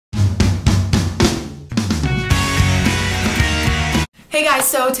Hey guys,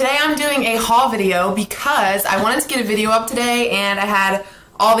 so today I'm doing a haul video because I wanted to get a video up today and I had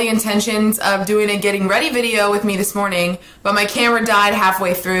all the intentions of doing a getting ready video with me this morning, but my camera died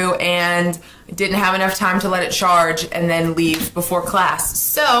halfway through and I didn't have enough time to let it charge and then leave before class.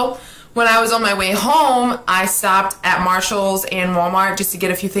 So when I was on my way home, I stopped at Marshall's and Walmart just to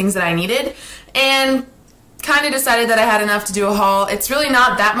get a few things that I needed and kind of decided that I had enough to do a haul. It's really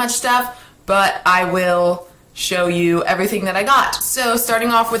not that much stuff, but I will show you everything that I got. So starting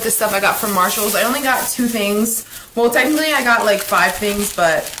off with the stuff I got from Marshall's, I only got 2 things. Well, technically I got like 5 things,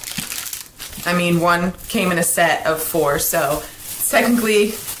 but I mean one came in a set of 4, so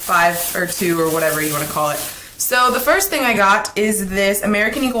technically 5 or 2 or whatever you want to call it. So the first thing I got is this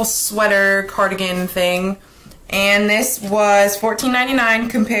American Eagle sweater cardigan thing, and this was $14.99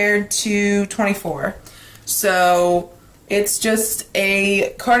 compared to $24. So it's just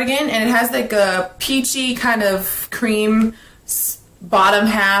a cardigan, and it has like a peachy kind of cream bottom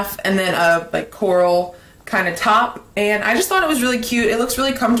half and then a like coral kind of top, and I just thought it was really cute. It looks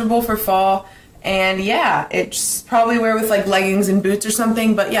really comfortable for fall, and yeah, it's probably wear with like leggings and boots or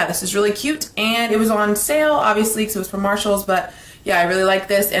something, but yeah, this is really cute, and it was on sale obviously because it was from Marshall's, but yeah, I really like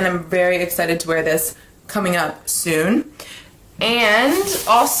this and I'm very excited to wear this coming up soon. And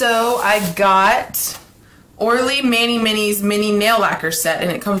also I got Orly Mani Minis mini nail lacquer set, and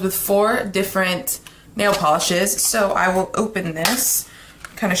it comes with 4 different nail polishes. So I will open this,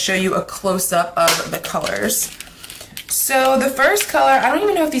 kind of show you a close-up of the colors. So the first color, I don't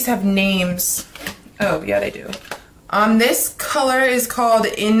even know if these have names. Oh yeah, they do. This color is called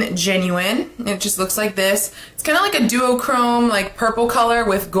Ingenuine, and it just looks like this. It's kind of like a duochrome, like purple color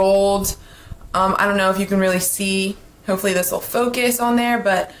with gold. I don't know if you can really see. Hopefully this will focus on there,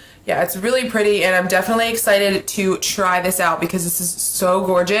 but yeah, it's really pretty, and I'm definitely excited to try this out because this is so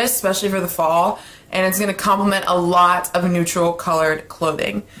gorgeous, especially for the fall, and it's going to complement a lot of neutral colored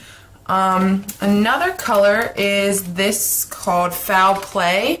clothing. Another color is this called Foul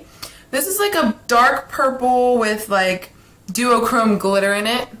Play. This is like a dark purple with like duochrome glitter in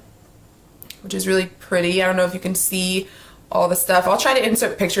it, which is really pretty. I don't know if you can see all the stuff. I'll try to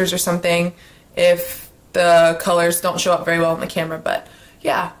insert pictures or something if the colors don't show up very well on the camera, but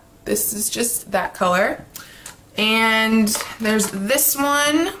yeah. This is just that color. And there's this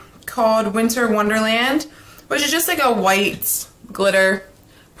one called Winter Wonderland, which is just like a white glitter,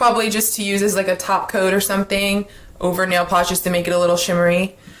 probably just to use as like a top coat or something over nail polish just to make it a little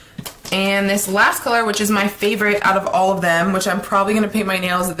shimmery. And this last color, which is my favorite out of all of them, which I'm probably going to paint my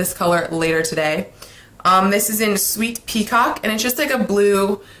nails this color later today. This is in Sweet Peacock, and it's just like a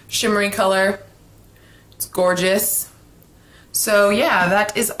blue shimmery color. It's gorgeous. So yeah,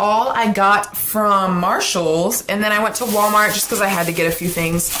 that is all I got from Marshall's, and then I went to Walmart just because I had to get a few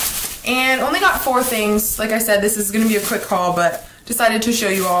things, and only got 4 things. Like I said, this is going to be a quick haul, but decided to show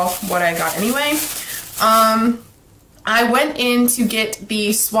you all what I got anyway. I went in to get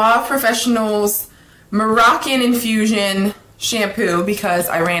the Suave Professionals Moroccan Infusion shampoo because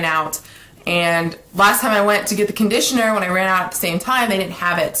I ran out, and last time I went to get the conditioner, when I ran out at the same time, they didn't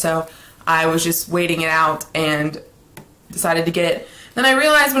have it, so I was just waiting it out and decided to get it. Then I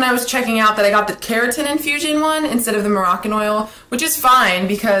realized when I was checking out that I got the keratin infusion one instead of the Moroccan oil, which is fine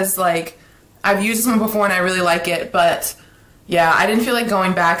because like I've used this one before and I really like it, but yeah, I didn't feel like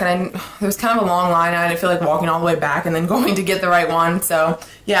going back, and there was kind of a long line and I didn't feel like walking all the way back and then going to get the right one. So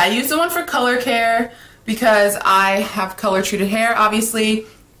yeah, I used the one for color care because I have color treated hair obviously.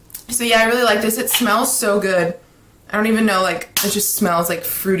 So yeah, I really like this. It smells so good. I don't even know, like it just smells like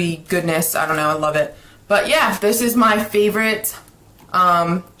fruity goodness. I don't know, I love it. But yeah, this is my favorite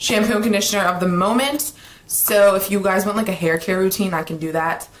shampoo and conditioner of the moment. So if you guys want like a hair care routine, I can do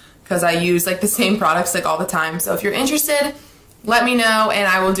that because I use like the same products like all the time. So if you're interested, let me know and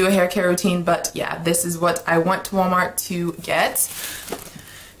I will do a hair care routine. But yeah, this is what I went to Walmart to get.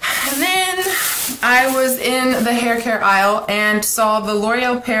 And then I was in the hair care aisle and saw the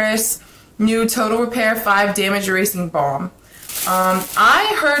L'Oreal Paris new Total Repair 5 Damage Erasing Balm.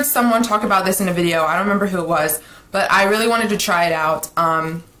 I heard someone talk about this in a video. I don't remember who it was, but I really wanted to try it out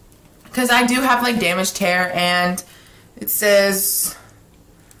because I do have like damaged hair, and it says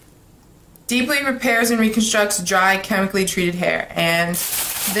deeply repairs and reconstructs dry chemically treated hair. And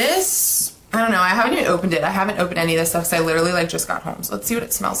this, I don't know, I haven't even opened it. I haven't opened any of this stuff because I literally like just got home. So let's see what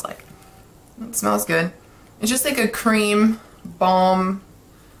it smells like. It smells good. It's just like a cream balm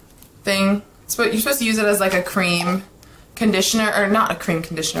thing. You're supposed to use it as like a cream conditioner, or not a cream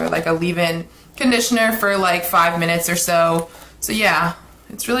conditioner, like a leave-in conditioner for like 5 minutes or so. So yeah,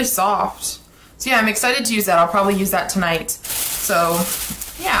 it's really soft. So yeah, I'm excited to use that. I'll probably use that tonight. So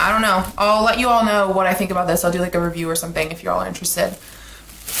yeah, I don't know. I'll let you all know what I think about this. I'll do like a review or something if you're all interested.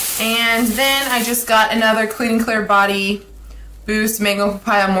 And then I just got another Clean and Clear Body Boost Mango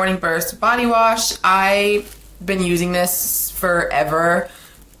Papaya Morning Burst Body Wash. I've been using this forever.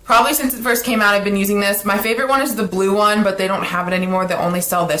 Probably since it first came out, I've been using this. My favorite one is the blue one, but they don't have it anymore. They only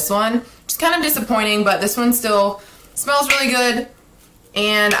sell this one. Which is kind of disappointing, but this one still smells really good.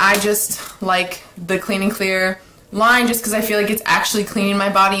 And I just like the Clean and Clear line just because I feel like it's actually cleaning my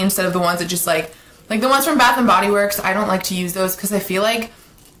body instead of the ones that just like the ones from Bath and Body Works. I don't like to use those because I feel like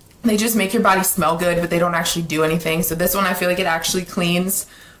they just make your body smell good, but they don't actually do anything. So this one, I feel like it actually cleans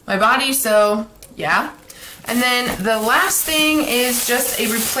my body, so yeah. And then the last thing is just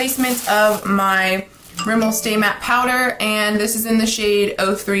a replacement of my Rimmel Stay Matte Powder, and this is in the shade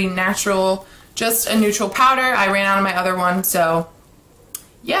 03 Natural, just a neutral powder. I ran out of my other one, so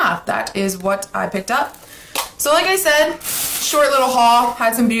yeah, that is what I picked up. So like I said, short little haul,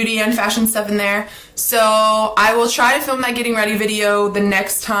 had some beauty and fashion stuff in there. So I will try to film that getting ready video the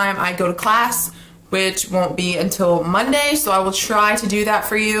next time I go to class, which won't be until Monday, so I will try to do that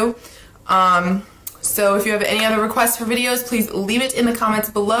for you. So if you have any other requests for videos, please leave it in the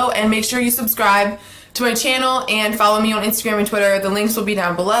comments below, and make sure you subscribe to my channel and follow me on Instagram and Twitter. The links will be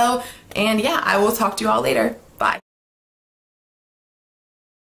down below, and yeah, I will talk to you all later.